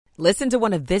Listen to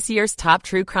one of this year's top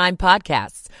true crime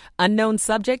podcasts. Unknown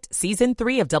Subject, Season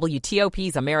 3 of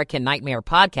WTOP's American Nightmare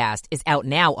podcast is out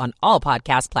now on all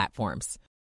podcast platforms.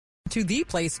 To the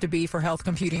place to be for health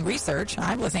computing research,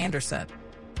 I'm Liz Anderson.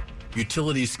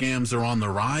 Utility scams are on the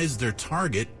rise. Their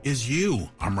target is you.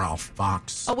 I'm Ralph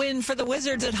Fox. A win for the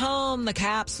Wizards at home. The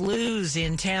Caps lose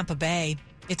in Tampa Bay.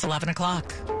 It's 11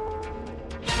 o'clock.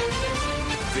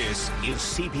 This is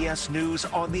CBS News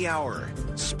on the Hour,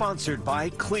 sponsored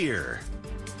by Clear.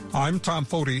 I'm Tom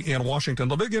Foti in Washington.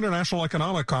 The big international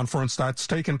economic conference that's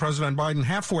taken President Biden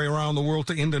halfway around the world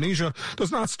to Indonesia does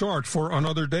not start for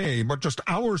another day, but just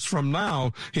hours from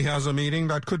now, he has a meeting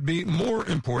that could be more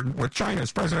important with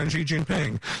China's President Xi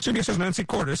Jinping. CBS's Nancy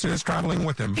Cordes is traveling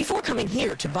with him. Before coming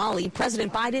here to Bali,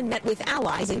 President Biden met with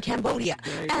allies in Cambodia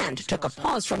and took a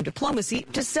pause from diplomacy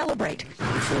to celebrate.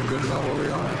 We feel good about where we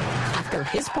are. After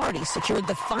his party secured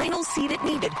the final seat it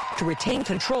needed to retain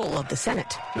control of the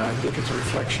Senate. I think it's a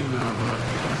reflection of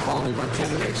the quality of our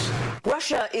candidates.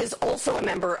 Russia is also a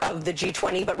member of the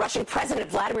G20, but Russian President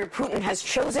Vladimir Putin has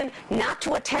chosen not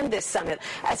to attend this summit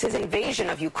as his invasion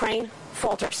of Ukraine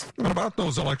falters. And about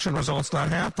those election results that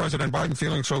have President Biden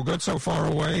feeling so good so far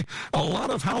away, a lot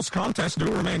of House contests do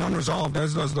remain unresolved,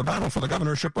 as does the battle for the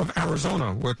governorship of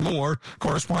Arizona. With more,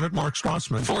 correspondent Mark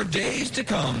Strassman. For days to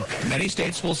come, many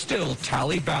states will still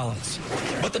tally ballots.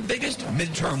 But the biggest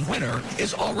midterm winner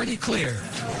is already clear: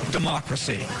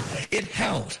 democracy. It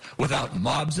held without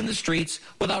mobs in the streets,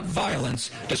 without violence,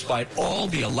 despite all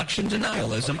the election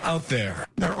denialism out there.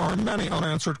 There are many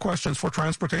unanswered questions for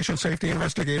transportation safety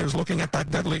investigators looking at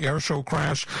that deadly airshow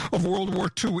crash of World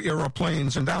War II-era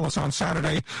planes in Dallas on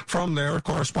Saturday. From there,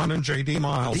 correspondent J.D.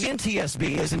 Miles. The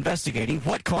NTSB is investigating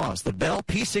what caused the Bell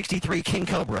P-63 King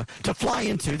Cobra to fly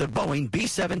into the Boeing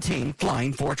B-17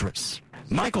 Flying Fortress.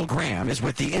 Michael Graham is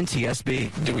with the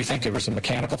NTSB. Do we think there was a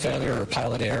mechanical failure or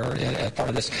pilot error as part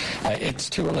of this? It's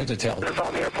too early to tell.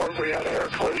 On the airport, we had an air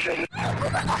collision.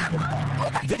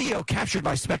 Video captured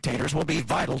by spectators will be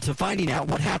vital to finding out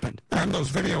what happened. And those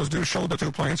videos do show the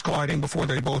two planes colliding before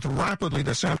they both rapidly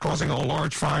descend, causing a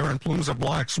large fire and plumes of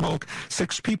black smoke.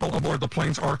 6 people aboard the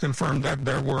planes are confirmed that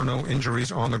there were no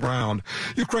injuries on the ground.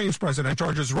 Ukraine's president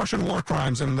charges Russian war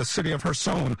crimes in the city of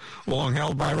Kherson, long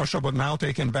held by Russia but now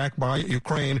taken back by Ukraine.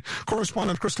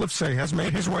 Correspondent Chris Lipsey has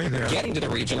made his way there. Getting to the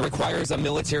region requires a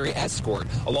military escort.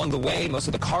 Along the way, most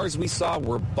of the cars we saw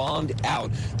were bombed out.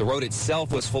 The road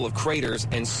itself was full of craters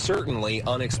and certainly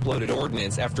unexploded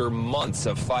ordnance after months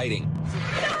of fighting.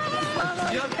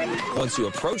 Once you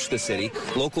approach the city,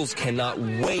 locals cannot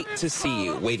wait to see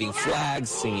you, waving flags,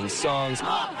 singing songs.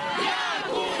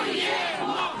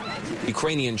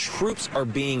 Ukrainian troops are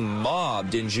being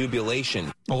mobbed in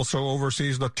jubilation. Also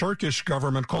overseas, the Turkish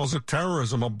government calls it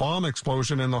terrorism, a bomb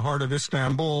explosion in the heart of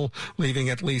Istanbul, leaving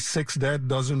at least 6 dead,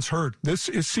 dozens hurt. This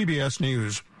is CBS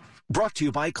News. Brought to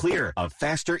you by Clear, a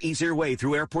faster, easier way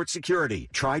through airport security.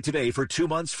 Try today for 2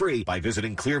 months free by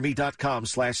visiting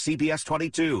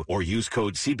clearme.com/CBS22 or use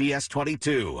code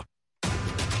CBS22.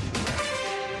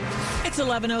 It's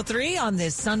 11:03 on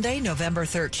this Sunday, November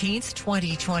 13th,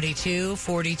 2022,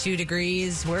 42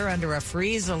 degrees. We're under a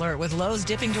freeze alert with lows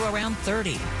dipping to around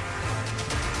 30.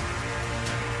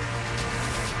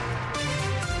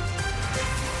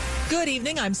 Good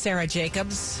evening. I'm Sarah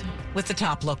Jacobs with the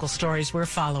top local stories we're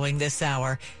following this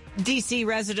hour. D.C.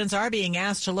 residents are being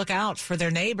asked to look out for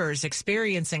their neighbors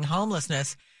experiencing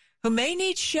homelessness who may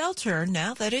need shelter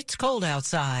now that it's cold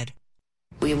outside.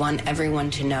 We want everyone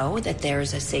to know that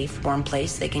there's a safe, warm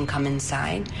place they can come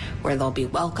inside where they'll be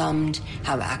welcomed,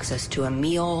 have access to a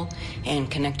meal,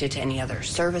 and connected to any other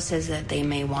services that they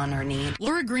may want or need.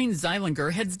 Laura Green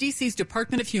Zeilinger heads D.C.'s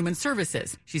Department of Human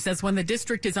Services. She says when the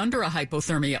district is under a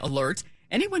hypothermia alert,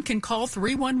 anyone can call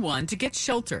 311 to get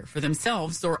shelter for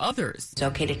themselves or others. It's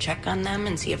okay to check on them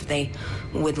and see if they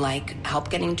would like help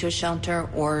getting to a shelter,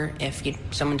 or if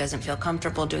someone doesn't feel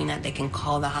comfortable doing that, they can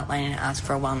call the hotline and ask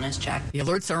for a wellness check. The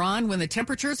alerts are on when the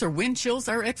temperatures or wind chills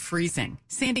are at freezing.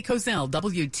 Sandy Kozel,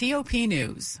 WTOP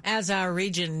News. As our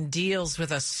region deals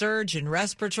with a surge in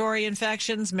respiratory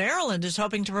infections, Maryland is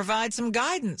hoping to provide some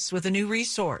guidance with a new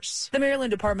resource. The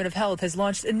Maryland Department of Health has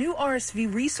launched a new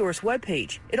RSV resource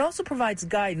webpage. It also provides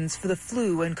guidance for the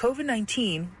flu and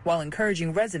COVID-19 while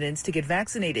encouraging residents to get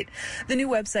vaccinated. The new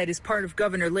website is part of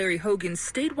Governor Larry Hogan's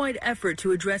statewide effort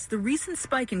to address the recent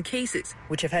spike in cases,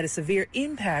 which have had a severe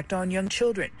impact on young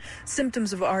children.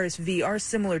 Symptoms of RSV are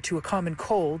similar to a common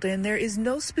cold, and there is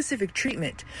no specific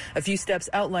treatment. A few steps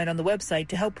outlined on the website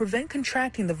to help prevent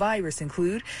contracting the virus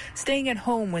include staying at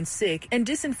home when sick and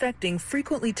disinfecting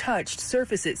frequently touched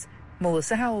surfaces.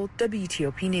 Melissa Howell,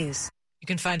 WTOP News. You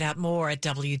can find out more at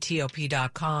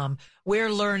WTOP.com.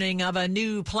 We're learning of a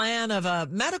new plan of a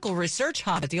medical research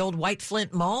hub at the old White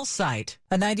Flint Mall site.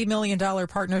 A $90 million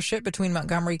partnership between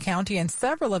Montgomery County and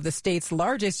several of the state's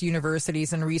largest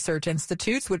universities and research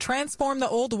institutes would transform the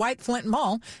old White Flint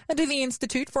Mall into the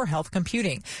Institute for Health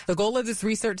Computing. The goal of this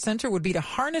research center would be to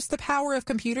harness the power of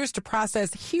computers to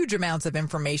process huge amounts of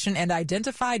information and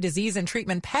identify disease and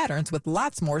treatment patterns with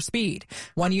lots more speed.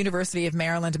 One University of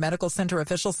Maryland Medical Center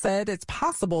official said it's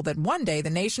possible that one day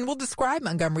the nation will describe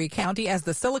Montgomery County as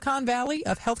the Silicon Valley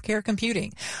of healthcare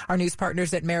computing. Our news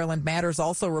partners at Maryland Matters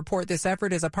also report this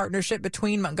effort is a partnership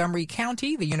between Montgomery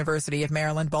County, the University of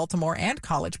Maryland, Baltimore, and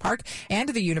College Park, and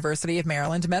the University of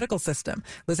Maryland Medical System.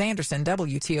 Liz Anderson,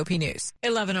 WTOP News.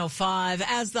 11:05.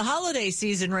 As the holiday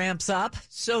season ramps up,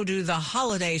 so do the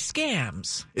holiday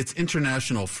scams. It's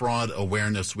International Fraud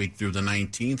Awareness Week through the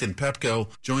 19th, and Pepco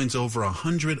joins over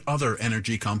 100 other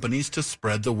energy companies to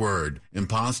spread the word.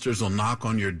 Imposters will knock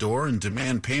on your door and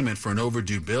demand payment for an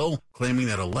overdue bill, claiming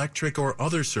that electric or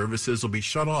other services will be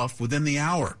shut off within the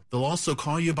hour. They'll also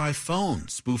call you by phone,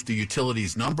 spoof the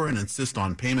utility's number, and insist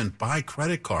on payment by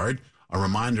credit card. A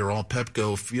reminder, all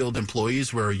Pepco field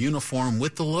employees wear a uniform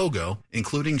with the logo,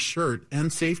 including shirt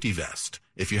and safety vest.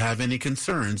 If you have any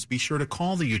concerns, be sure to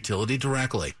call the utility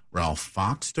directly. Ralph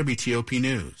Fox, WTOP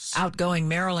News. Outgoing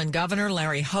Maryland Governor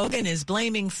Larry Hogan is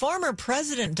blaming former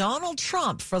President Donald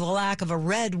Trump for the lack of a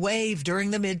red wave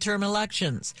during the midterm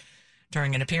elections.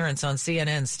 During an appearance on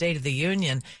CNN's State of the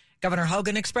Union, Governor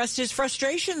Hogan expressed his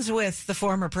frustrations with the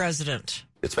former president.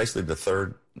 It's basically the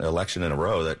third election in a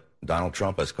row that Donald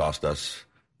Trump has cost us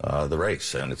the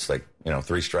race, and it's like,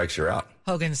 3 strikes, you're out.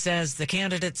 Hogan says the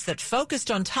candidates that focused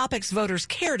on topics voters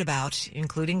cared about,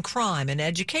 including crime and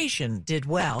education, did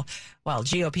well, while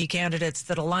GOP candidates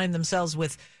that aligned themselves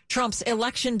with Trump's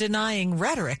election-denying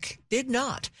rhetoric did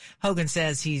not. Hogan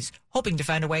says he's hoping to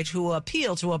find a way to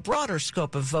appeal to a broader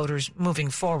scope of voters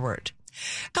moving forward.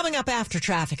 Coming up after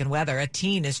traffic and weather, a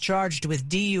teen is charged with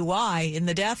DUI in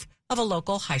the death of a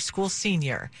local high school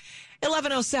senior.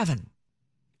 11:07.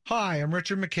 Hi, I'm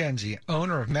Richard McKenzie,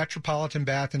 owner of Metropolitan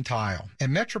Bath and Tile. At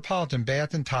Metropolitan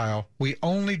Bath and Tile, we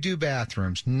only do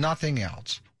bathrooms, nothing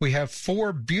else. We have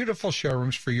 4 beautiful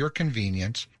showrooms for your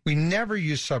convenience. We never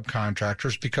use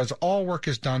subcontractors because all work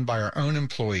is done by our own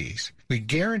employees. We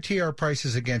guarantee our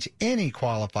prices against any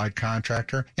qualified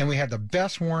contractor, and we have the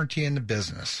best warranty in the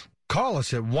business. Call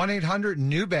us at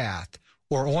 1-800-NEW-BATH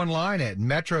or online at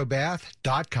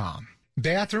metrobath.com.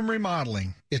 Bathroom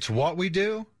remodeling. It's what we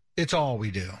do. It's all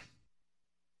we do.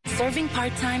 Serving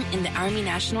part-time in the Army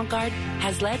National Guard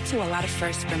has led to a lot of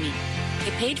firsts for me.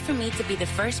 It paid for me to be the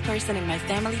first person in my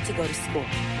family to go to school.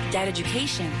 That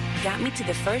education got me to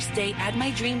the first day at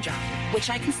my dream job, which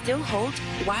I can still hold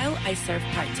while I serve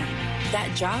part-time.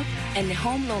 That job and the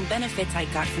home loan benefits I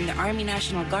got from the Army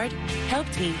National Guard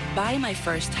helped me buy my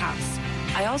first house.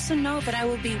 I also know that I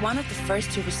will be one of the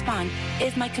first to respond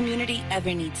if my community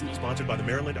ever needs me. Sponsored by the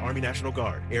Maryland Army National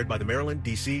Guard. Aired by the Maryland,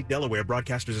 D.C., Delaware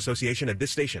Broadcasters Association at this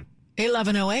station.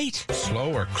 11:08.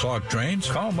 Slow or clogged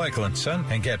drains? Call Michael & Son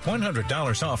and get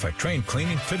 $100 off at drain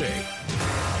cleaning today.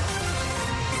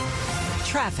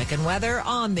 Traffic and weather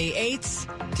on the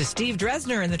 8th to Steve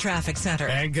Dresner in the traffic center.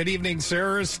 And good evening,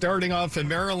 Sarah. Starting off in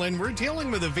Maryland, we're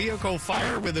dealing with a vehicle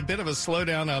fire with a bit of a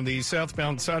slowdown on the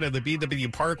southbound side of the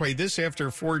BW Parkway. This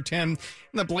after 410 in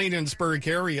the Bladensburg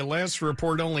area. Last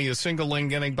report, only a single lane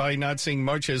getting by, not seeing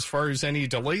much as far as any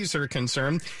delays are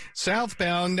concerned.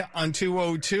 Southbound on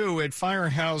 202 at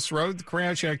Firehouse Road, the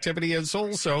crash activity is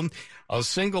also a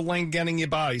single lane getting you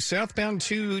by. Southbound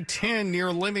 210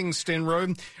 near Livingston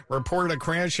Road, report a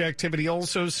crash activity,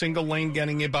 also single lane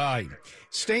getting you by.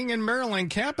 Staying in Maryland,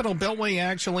 Capitol Beltway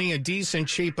actually in decent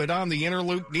shape, but on the inner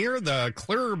loop near the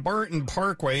Claire Barton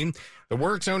Parkway, the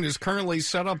work zone is currently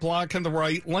set up blocking the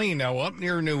right lane. Now up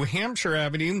near New Hampshire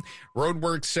Avenue, road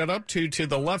work set up to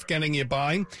the left getting you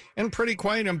by, and pretty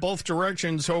quiet in both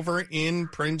directions over in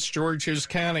Prince George's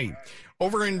County.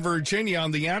 Over in Virginia,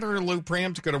 on the outer loop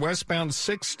ramp to go to westbound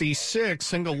 66,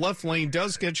 single left lane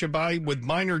does get you by with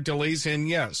minor delays. And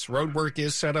yes, road work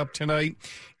is set up tonight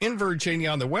in Virginia.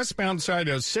 On the westbound side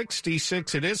of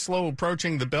 66, it is slow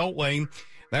approaching the Beltway.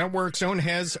 That work zone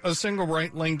has a single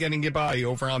right lane getting you by.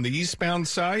 Over on the eastbound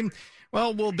side,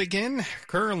 well, we'll begin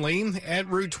currently at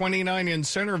Route 29 in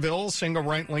Centerville. Single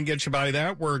right lane gets you by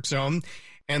that work zone.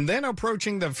 And then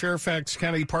approaching the Fairfax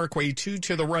County Parkway 2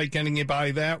 to the right, getting you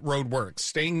by that road work.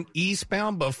 Staying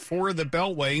eastbound before the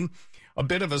Beltway, a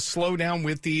bit of a slowdown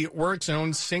with the work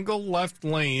zone. Single left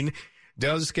lane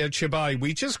does get you by.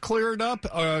 We just cleared up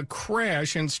a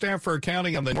crash in Stafford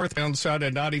County on the northbound side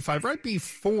of 95 right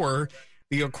before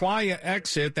The Aquia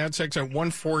exit, that's exit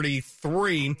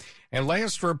 143. And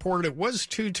last report, it was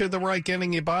 2 to the right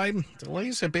getting you by.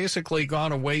 Delays have basically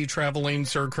gone away. Travel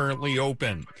lanes are currently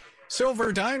open.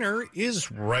 Silver Diner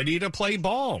is ready to play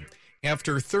ball.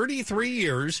 After 33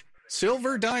 years,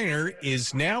 Silver Diner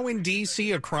is now in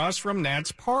D.C. across from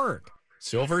Nats Park.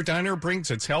 Silver Diner brings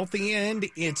its healthy and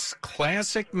its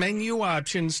classic menu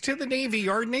options to the Navy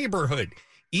Yard neighborhood.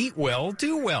 Eat well,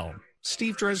 do well.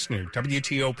 Steve Dresner,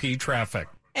 WTOP Traffic.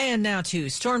 And now to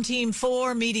Storm Team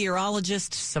 4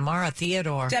 meteorologist Samara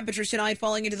Theodore. Temperatures tonight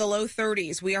falling into the low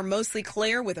 30s. We are mostly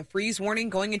clear with a freeze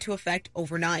warning going into effect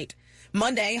overnight.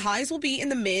 Monday, highs will be in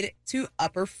the mid to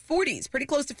upper 40s, pretty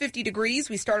close to 50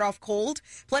 degrees. We start off cold,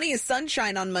 plenty of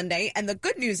sunshine on Monday, and the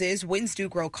good news is winds do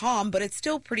grow calm, but it's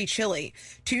still pretty chilly.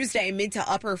 Tuesday, mid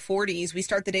to upper 40s. We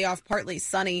start the day off partly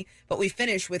sunny, but we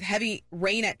finish with heavy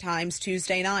rain at times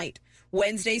Tuesday night.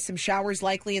 Wednesday, some showers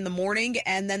likely in the morning,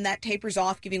 and then that tapers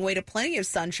off, giving way to plenty of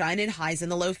sunshine and highs in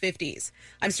the low 50s.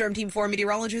 I'm Storm Team 4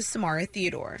 meteorologist Samara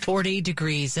Theodore. 40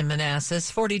 degrees in Manassas,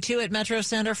 42 at Metro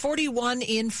Center, 41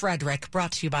 in Frederick.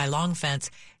 Brought to you by Long Fence.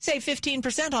 Save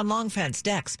 15% on Long Fence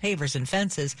decks, pavers, and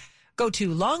fences. Go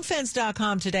to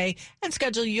longfence.com today and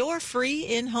schedule your free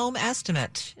in-home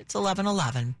estimate. It's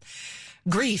 11:11.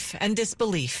 Grief and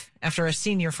disbelief after a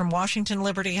senior from Washington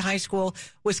Liberty High School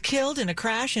was killed in a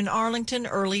crash in Arlington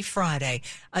early Friday.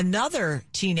 Another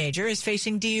teenager is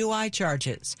facing DUI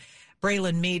charges.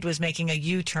 Braylon Mead was making a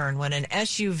U-turn when an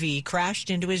SUV crashed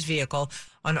into his vehicle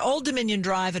on Old Dominion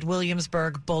Drive at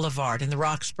Williamsburg Boulevard in the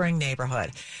Rock Spring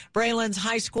neighborhood. Braylon's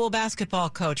high school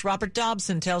basketball coach, Robert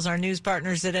Dobson, tells our news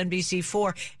partners at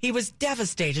NBC4 he was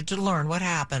devastated to learn what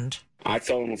happened. I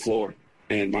fell on the floor.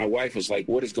 And my wife was like,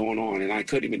 "What is going on?" And I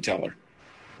couldn't even tell her.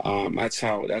 That's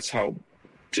how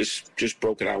just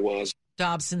broken I was.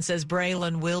 Dobson says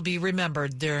Braylon will be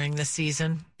remembered during the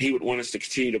season. He would want us to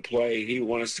continue to play. He would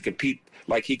want us to compete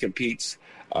like he competes.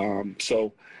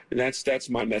 So that's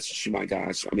my message to my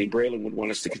guys. I mean, Braylon would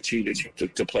want us to continue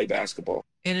to play basketball.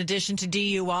 In addition to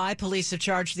DUI, police have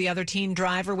charged the other teen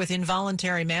driver with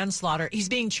involuntary manslaughter. He's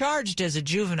being charged as a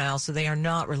juvenile, so they are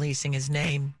not releasing his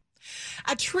name.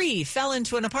 A tree fell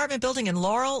into an apartment building in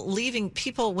Laurel, leaving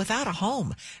people without a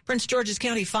home. Prince George's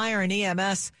County Fire and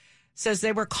EMS says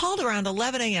they were called around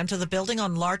 11 a.m. to the building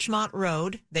on Larchmont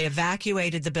Road. They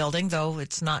evacuated the building, though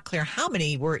it's not clear how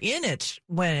many were in it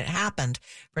when it happened.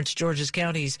 Prince George's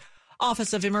County's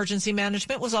Office of Emergency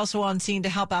Management was also on scene to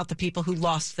help out the people who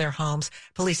lost their homes.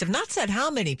 Police have not said how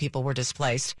many people were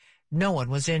displaced. No one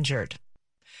was injured.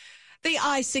 The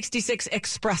I-66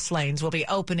 express lanes will be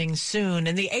opening soon,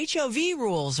 and the HOV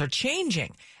rules are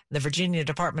changing. The Virginia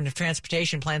Department of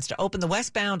Transportation plans to open the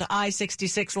westbound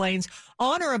I-66 lanes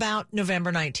on or about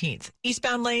November 19th.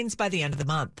 Eastbound lanes by the end of the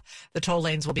month. The toll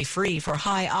lanes will be free for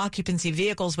high-occupancy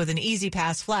vehicles with an Easy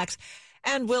Pass Flex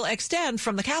and will extend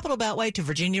from the Capitol Beltway to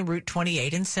Virginia Route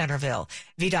 28 in Centerville.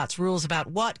 VDOT's rules about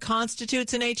what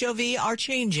constitutes an HOV are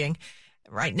changing.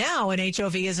 Right now, an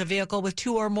HOV is a vehicle with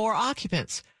 2 or more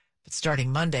occupants. But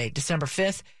starting Monday, December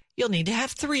 5th, you'll need to have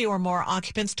 3 or more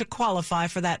occupants to qualify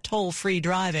for that toll-free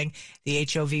driving. The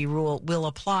HOV rule will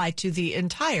apply to the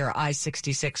entire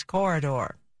I-66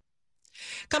 corridor.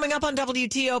 Coming up on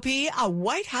WTOP, a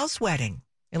White House wedding,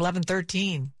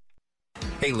 11:13.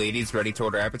 Hey, ladies, ready to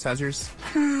order appetizers?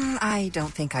 I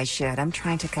don't think I should. I'm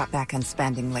trying to cut back on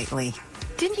spending lately.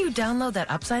 Didn't you download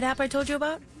that Upside app I told you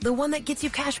about? The one that gets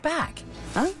you cash back.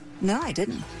 Huh? No, I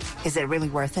didn't. Is it really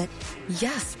worth it?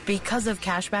 Yes, because of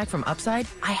cash back from Upside,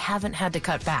 I haven't had to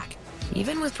cut back,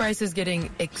 even with prices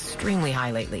getting extremely high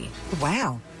lately.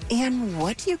 Wow. And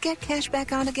what do you get cash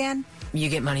back on again? You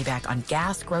get money back on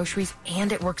gas, groceries,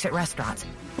 and it works at restaurants.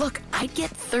 Look, I'd get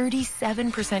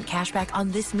 37% cash back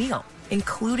on this meal,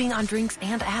 including on drinks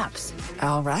and apps.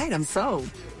 All right, I'm sold.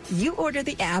 You order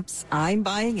the apps, I'm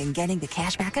buying and getting the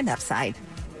cash back on Upside.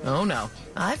 Oh no,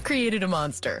 I've created a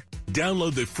monster.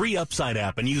 Download the free Upside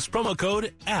app and use promo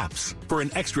code APPS for an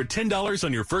extra $10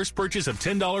 on your first purchase of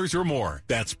 $10 or more.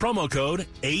 That's promo code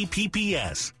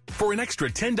APPS for an extra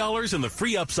 $10 in the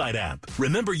free Upside app.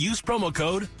 Remember, use promo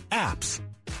code APPS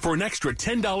for an extra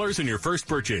 $10 on your first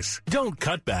purchase. Don't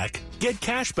cut back. Get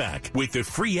cash back with the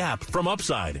free app from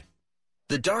Upside.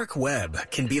 The dark web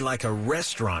can be like a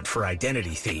restaurant for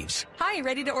identity thieves. Hi,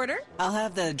 ready to order? I'll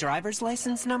have the driver's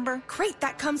license number. Great,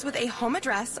 that comes with a home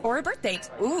address or a birth date.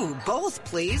 Ooh, both,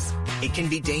 please. It can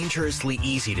be dangerously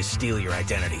easy to steal your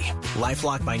identity.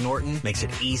 LifeLock by Norton makes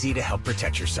it easy to help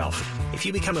protect yourself. If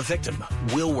you become a victim,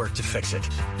 we'll work to fix it.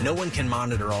 No one can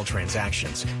monitor all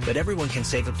transactions, but everyone can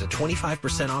save up to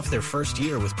 25% off their first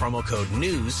year with promo code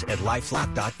NEWS at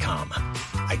LifeLock.com.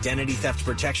 Identity theft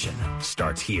protection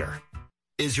starts here.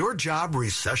 Is your job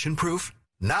recession-proof?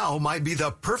 Now might be the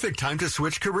perfect time to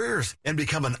switch careers and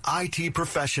become an IT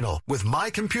professional with My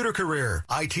Computer Career.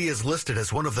 IT is listed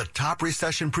as one of the top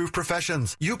recession-proof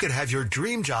professions. You could have your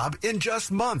dream job in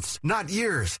just months, not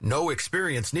years. No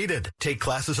experience needed. Take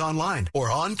classes online or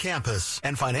on campus,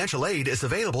 and financial aid is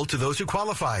available to those who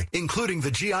qualify, including the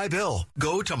GI Bill.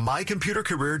 Go to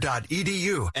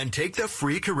mycomputercareer.edu and take the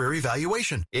free career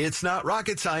evaluation. It's not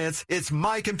rocket science. It's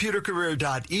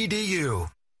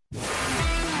mycomputercareer.edu.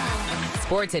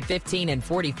 Sports at 15 and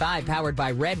 45, powered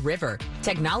by Red River.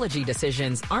 Technology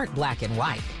decisions aren't black and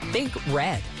white. Think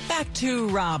red. Back to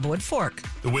Rob Woodfork.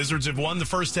 The Wizards have won the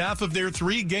first half of their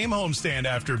 3-game homestand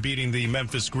after beating the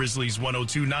Memphis Grizzlies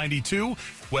 102-92.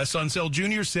 Wes Unseld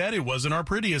Jr. said it wasn't our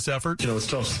prettiest effort. It's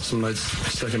tough. Some nights,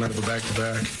 second night of a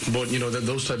back-to-back. But,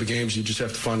 those type of games, you just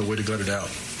have to find a way to gut it out.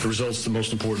 The result's the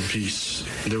most important piece.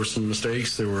 There were some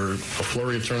mistakes. There were a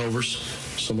flurry of turnovers.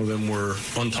 Some of them were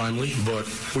untimely, but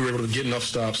we were able to get enough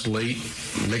stops late,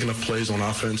 make enough plays on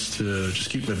offense to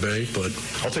just keep them at bay. But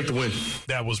I'll take the win.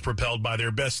 That was propelled by their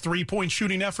best 3-point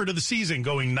shooting effort of the season,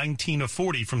 going 19 of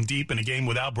 40 from deep in a game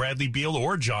without Bradley Beal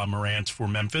or Ja Morant for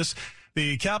Memphis.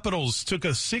 The Capitals took a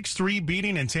 6-3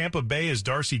 beating in Tampa Bay as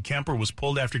Darcy Kemper was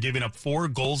pulled after giving up 4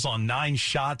 goals on 9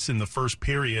 shots in the first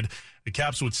period. The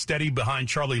Caps would steady behind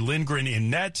Charlie Lindgren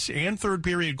in net and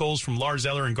third-period goals from Lars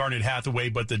Eller and Garnet Hathaway,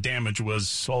 but the damage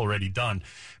was already done.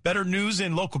 Better news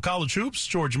in local college hoops.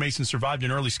 George Mason survived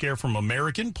an early scare from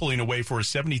American, pulling away for a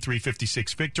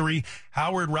 73-56 victory.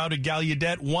 Howard routed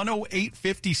Gallaudet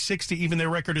 108-56 to even their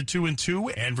record at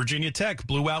 2-2, and Virginia Tech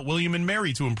blew out William and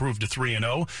Mary to improve to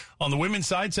 3-0. On the women's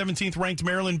side, 17th-ranked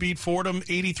Maryland beat Fordham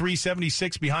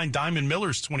 83-76 behind Diamond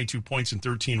Miller's 22 points and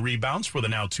 13 rebounds for the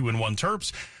now 2-1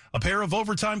 Terps. A pair of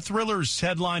overtime thrillers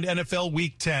headlined NFL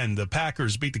Week 10. The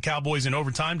Packers beat the Cowboys in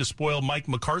overtime to spoil Mike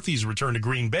McCarthy's return to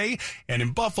Green Bay. And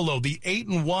in Buffalo, the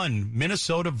 8-1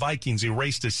 Minnesota Vikings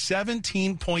erased a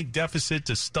 17-point deficit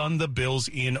to stun the Bills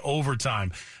in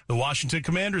overtime. The Washington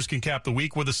Commanders can cap the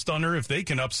week with a stunner if they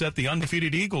can upset the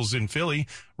undefeated Eagles in Philly.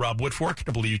 Rob Woodfork,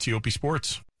 WTOP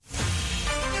Sports.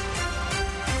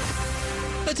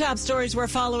 The top stories we're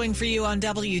following for you on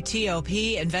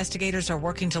WTOP. Investigators are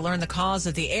working to learn the cause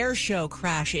of the air show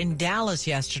crash in Dallas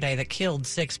yesterday that killed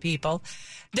 6 people.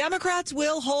 Democrats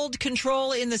will hold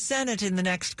control in the Senate in the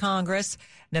next Congress.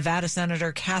 Nevada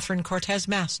Senator Catherine Cortez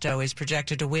Masto is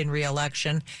projected to win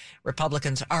re-election.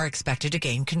 Republicans are expected to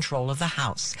gain control of the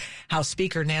House. House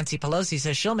Speaker Nancy Pelosi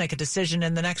says she'll make a decision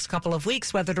in the next couple of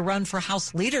weeks whether to run for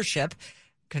House leadership.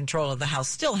 Control of the House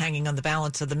still hanging on the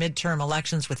balance of the midterm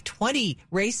elections with 20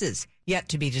 races yet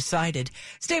to be decided.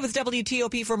 Stay with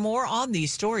WTOP for more on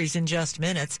these stories in just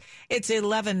minutes. It's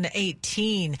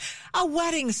 11:18. A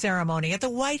wedding ceremony at the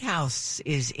White House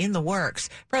is in the works.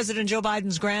 President Joe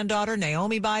Biden's granddaughter,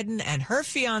 Naomi Biden, and her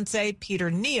fiancé,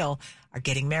 Peter Neal, are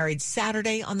getting married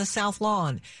Saturday on the South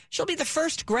Lawn. She'll be the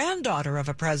first granddaughter of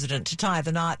a president to tie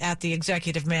the knot at the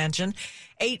Executive Mansion.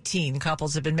 18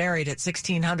 couples have been married at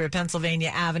 1600 Pennsylvania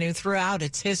Avenue throughout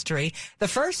its history. The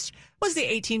first was the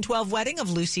 1812 wedding of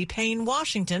Lucy Payne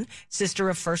Washington, sister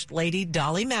of First Lady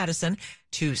Dolly Madison,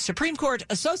 to Supreme Court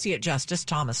Associate Justice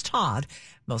Thomas Todd.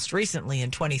 Most recently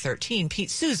in 2013,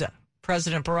 Pete Souza,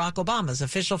 President Barack Obama's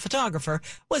official photographer,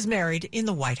 was married in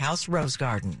the White House Rose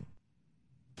Garden.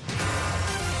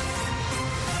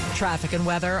 Traffic and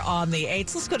weather on the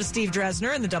 8th. Let's go to Steve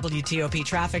Dresner in the WTOP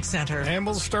Traffic Center. And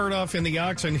we'll start off in the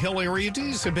Oxon Hill area.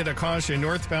 Just a bit of caution.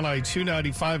 Northbound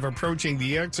I-295 approaching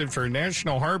the exit for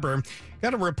National Harbor.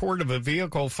 Got a report of a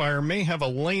vehicle fire. May have a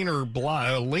lane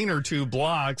or two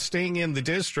blocked. Staying in the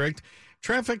district.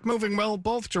 Traffic moving well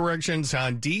both directions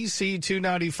on DC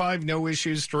 295. No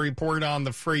issues to report on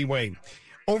the freeway.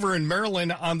 Over in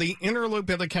Maryland, on the inner loop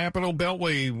of the Capitol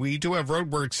Beltway, we do have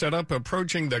roadwork set up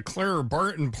approaching the Claire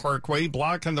Barton Parkway,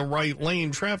 blocking the right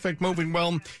lane. Traffic moving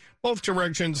well both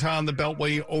directions on the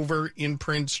Beltway over in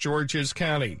Prince George's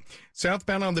County.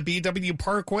 Southbound on the BW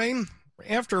Parkway,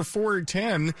 after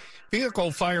 410,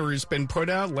 vehicle fire has been put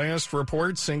out. Last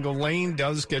report, single lane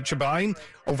does get you by.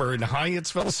 Over in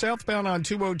Hyattsville, southbound on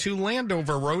 202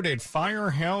 Landover Road at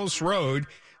Firehouse Road,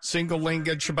 single lane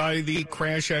gets you by the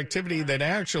crash activity that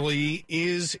actually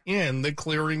is in the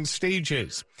clearing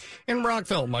stages. In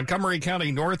Rockville, Montgomery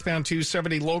County, northbound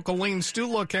 270 local lanes do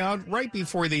look out right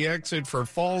before the exit for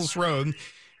Falls Road.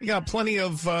 You got plenty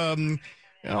of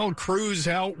crews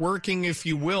out working, if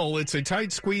you will. It's a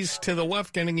tight squeeze to the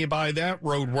left getting you by that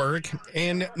road work.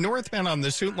 And northbound on the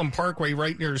Suitland Parkway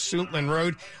right near Suitland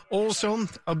Road, also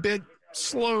a bit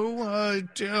slow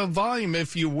volume,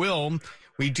 if you will.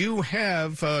 We do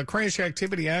have crash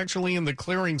activity actually in the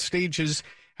clearing stages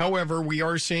However, we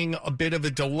are seeing a bit of a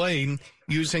delay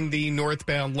using the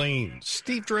northbound lanes.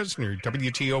 Steve Dresner,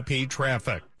 WTOP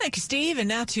Traffic. Thank you, Steve. And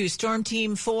now to Storm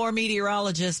Team 4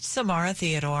 meteorologist Samara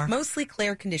Theodore. Mostly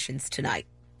clear conditions tonight.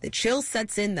 The chill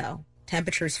sets in, though.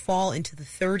 Temperatures fall into the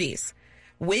 30s.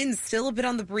 Winds still a bit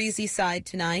on the breezy side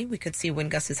tonight. We could see wind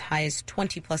gusts as high as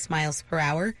 20-plus miles per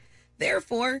hour.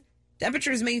 Therefore,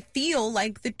 temperatures may feel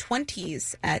like the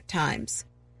 20s at times.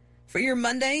 For your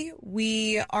Monday,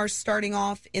 we are starting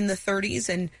off in the 30s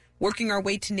and working our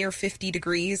way to near 50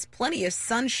 degrees. Plenty of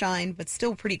sunshine, but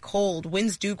still pretty cold.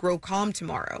 Winds do grow calm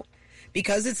tomorrow.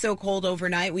 Because it's so cold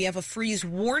overnight, we have a freeze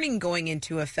warning going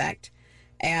into effect.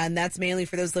 And that's mainly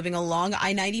for those living along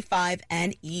I-95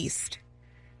 and east.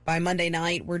 By Monday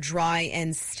night, we're dry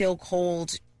and still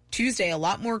cold. Tuesday, a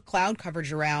lot more cloud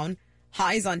coverage around.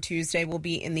 Highs on Tuesday will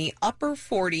be in the upper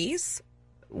 40s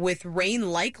with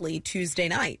rain likely Tuesday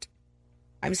night.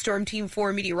 I'm Storm Team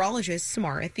 4 meteorologist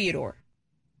Samara Theodore.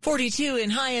 42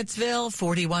 in Hyattsville,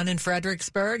 41 in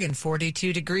Fredericksburg, and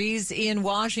 42 degrees in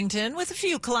Washington with a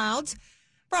few clouds.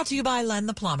 Brought to you by Len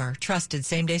the Plumber. Trusted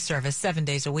same-day service 7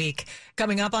 days a week.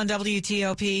 Coming up on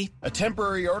WTOP. A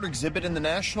temporary art exhibit in the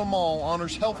National Mall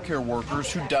honors healthcare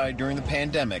workers who died during the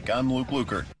pandemic. I'm Luke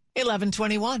Lukert.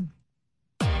 11:21.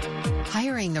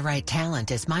 Hiring the right talent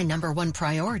is my number one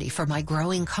priority for my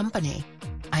growing company.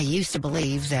 I used to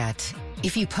believe that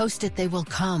if you post it, they will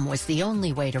come was the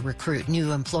only way to recruit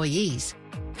new employees.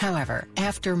 However,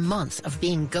 after months of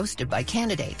being ghosted by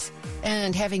candidates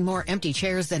and having more empty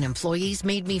chairs than employees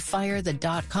made me fire the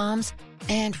 .coms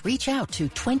and reach out to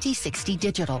 2060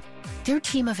 Digital. Their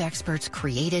team of experts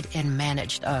created and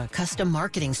managed a custom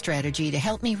marketing strategy to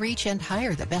help me reach and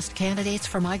hire the best candidates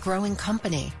for my growing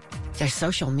company. Their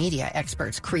social media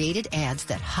experts created ads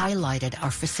that highlighted our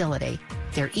facility.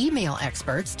 Their email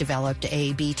experts developed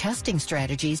A/B testing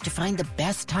strategies to find the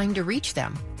best time to reach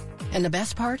them. And the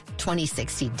best part,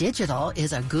 2060 Digital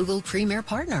is a Google Premier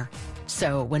Partner.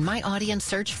 So when my audience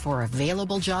searched for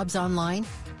available jobs online,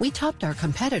 we topped our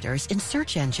competitors in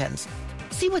search engines.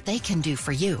 See what they can do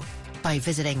for you by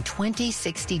visiting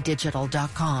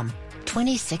 2060digital.com.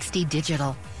 2060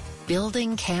 Digital,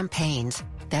 building campaigns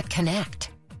that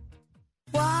connect.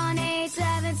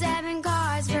 1-877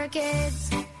 Cars for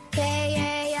Kids.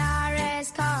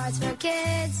 KARS Cars for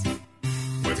Kids.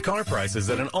 With car prices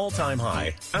at an all-time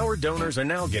high, our donors are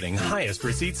now getting highest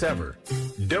receipts ever.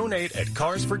 Donate at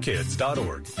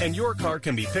carsforkids.org, and your car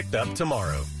can be picked up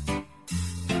tomorrow.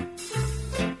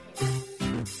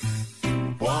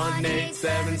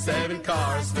 1-877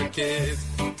 Cars for Kids.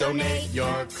 Donate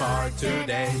your car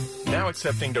today. Now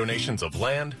accepting donations of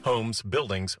land, homes,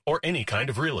 buildings, or any kind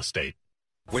of real estate.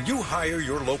 When you hire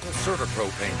your local CertaPro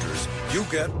painters, you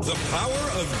get the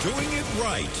power of doing it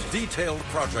right. Detailed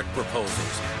project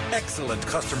proposals, excellent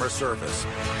customer service,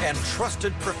 and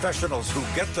trusted professionals who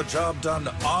get the job done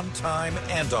on time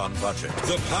and on budget.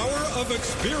 The power of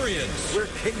experience. We're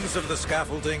kings of the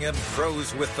scaffolding and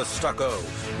pros with the stucco.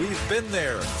 We've been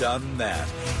there, done that.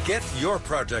 Get your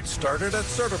project started at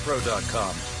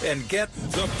CertaPro.com and get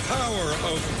the power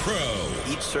of pro.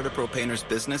 Each CertaPro painter's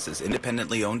business is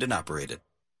independently owned and operated.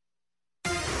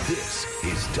 This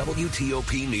is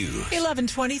WTOP News.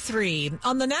 11:23.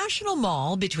 On the National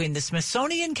Mall between the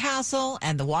Smithsonian Castle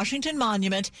and the Washington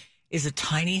Monument is a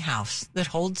tiny house that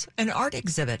holds an art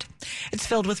exhibit. It's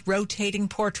filled with rotating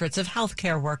portraits of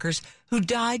healthcare workers who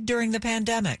died during the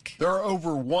pandemic. There are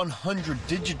over 100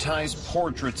 digitized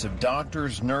portraits of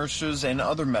doctors, nurses, and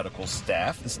other medical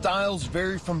staff. The styles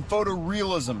vary from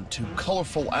photorealism to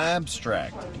colorful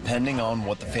abstract. Depending on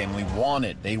what the family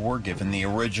wanted, they were given the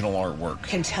original artwork.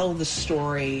 Can tell the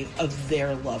story of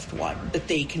their loved one that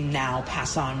they can now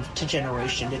pass on to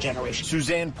generation.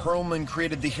 Suzanne Perlman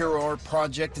created the Hero Art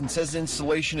Project and says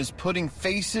installation is putting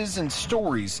faces and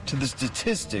stories to the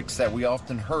statistics that we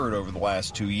often heard over the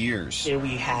last 2 years.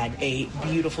 We had a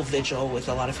beautiful vigil with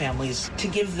a lot of families to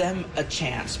give them a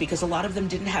chance because a lot of them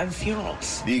didn't have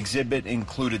funerals. The exhibit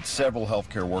included several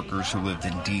healthcare workers who lived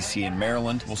in D.C. and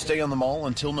Maryland. Will stay on the mall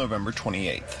until November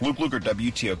 28th. Luke Luger,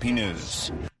 WTOP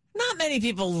News. Not many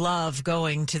people love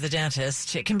going to the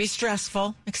dentist. It can be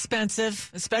stressful, expensive,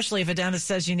 especially if a dentist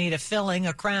says you need a filling,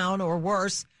 a crown, or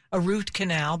worse, a root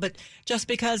canal, but just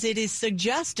because it is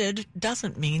suggested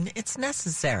doesn't mean it's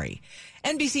necessary.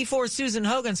 NBC4's Susan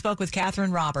Hogan spoke with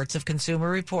Catherine Roberts of Consumer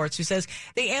Reports, who says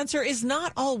the answer is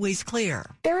not always clear.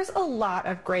 There's a lot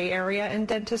of gray area in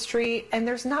dentistry, and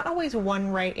there's not always one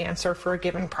right answer for a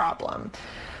given problem.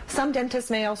 Some dentists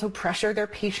may also pressure their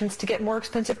patients to get more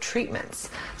expensive treatments,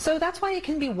 so that's why it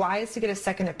can be wise to get a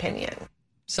second opinion.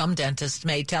 Some dentists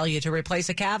may tell you to replace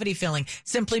a cavity filling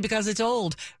simply because it's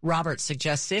old. Roberts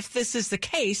suggests if this is the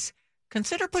case,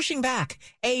 consider pushing back.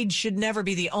 Age should never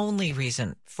be the only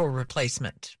reason for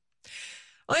replacement.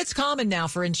 Well, it's common now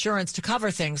for insurance to cover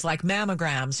things like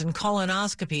mammograms and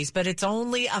colonoscopies, but it's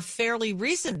only a fairly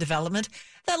recent development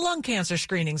that lung cancer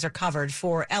screenings are covered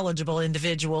for eligible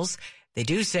individuals. They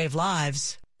do save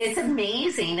lives. It's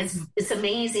amazing. It's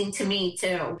amazing to me,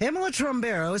 too. Pamela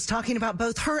Trombero is talking about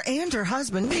both her and her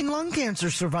husband being lung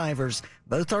cancer survivors.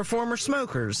 Both are former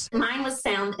smokers. Mine was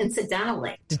found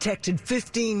incidentally. Detected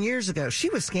 15 years ago,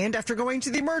 she was scanned after going to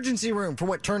the emergency room for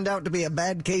what turned out to be a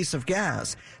bad case of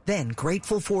gas. Then,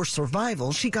 grateful for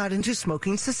survival, she got into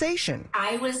smoking cessation.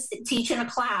 I was teaching a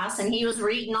class, and he was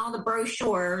reading all the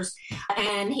brochures,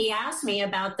 and he asked me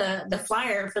about the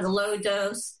flyer for the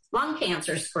low-dose lung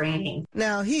cancer screening.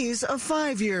 Now he's a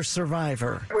 5-year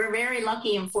survivor. We're very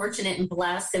lucky and fortunate and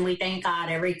blessed, and we thank God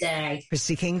every day.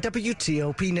 Christy King,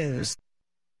 WTOP News.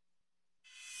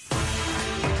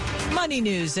 Money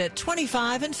News at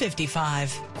 25 and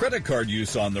 55. Credit card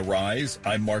use on the rise.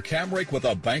 I'm Mark Hamrick with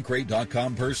a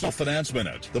Bankrate.com Personal Finance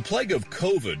Minute. The plague of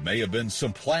COVID may have been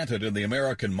supplanted in the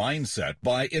American mindset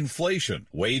by inflation.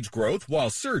 Wage growth, while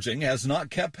surging, has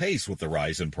not kept pace with the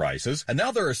rise in prices. And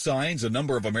now there are signs a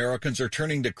number of Americans are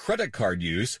turning to credit card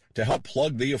use to help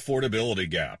plug the affordability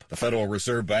gap. The Federal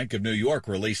Reserve Bank of New York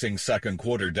releasing second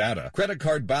quarter data. Credit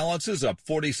card balances up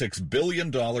 $46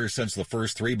 billion since the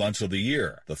first 3 months of the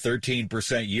year. The 13%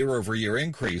 year-over-year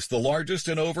increase, the largest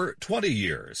in over 20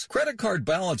 years. Credit card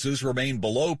balances remain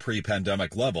below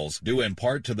pre-pandemic levels, due in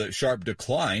part to the sharp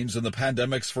declines in the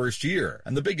pandemic's first year.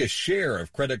 And the biggest share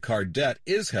of credit card debt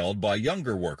is held by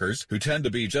younger workers who tend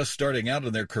to be just starting out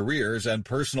in their careers and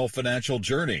personal financial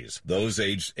journeys, those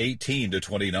aged 18 to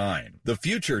 29. The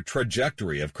future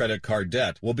trajectory of credit card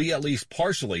debt will be at least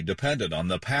partially dependent on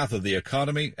the path of the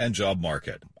economy and job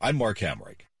market. I'm Mark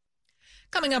Hamrick.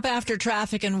 Coming up after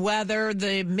traffic and weather,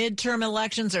 the midterm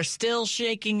elections are still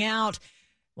shaking out,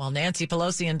 while Nancy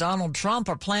Pelosi and Donald Trump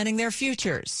are planning their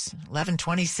futures.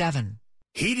 11:27.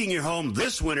 Heating your home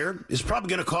this winter is probably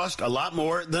going to cost a lot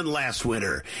more than last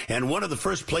winter. And one of the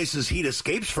first places heat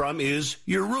escapes from is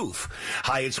your roof.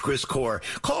 Hi, it's Chris Core.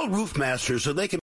 Call Roof Master so they can